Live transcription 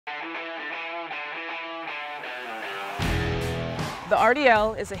The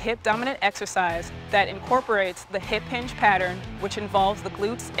RDL is a hip-dominant exercise that incorporates the hip hinge pattern, which involves the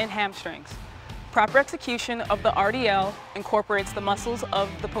glutes and hamstrings. Proper execution of the RDL incorporates the muscles of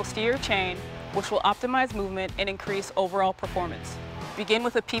the posterior chain, which will optimize movement and increase overall performance. Begin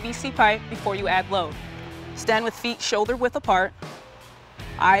with a PVC pipe before you add load. Stand with feet shoulder width apart,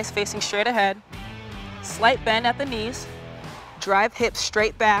 eyes facing straight ahead, slight bend at the knees, drive hips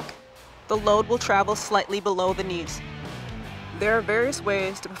straight back. The load will travel slightly below the knees. There are various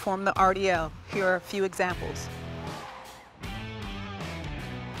ways to perform the RDL. Here are a few examples.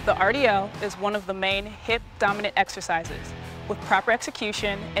 The RDL is one of the main hip-dominant exercises. With proper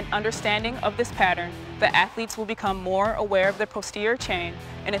execution and understanding of this pattern, the athletes will become more aware of their posterior chain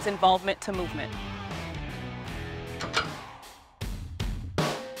and its involvement to movement.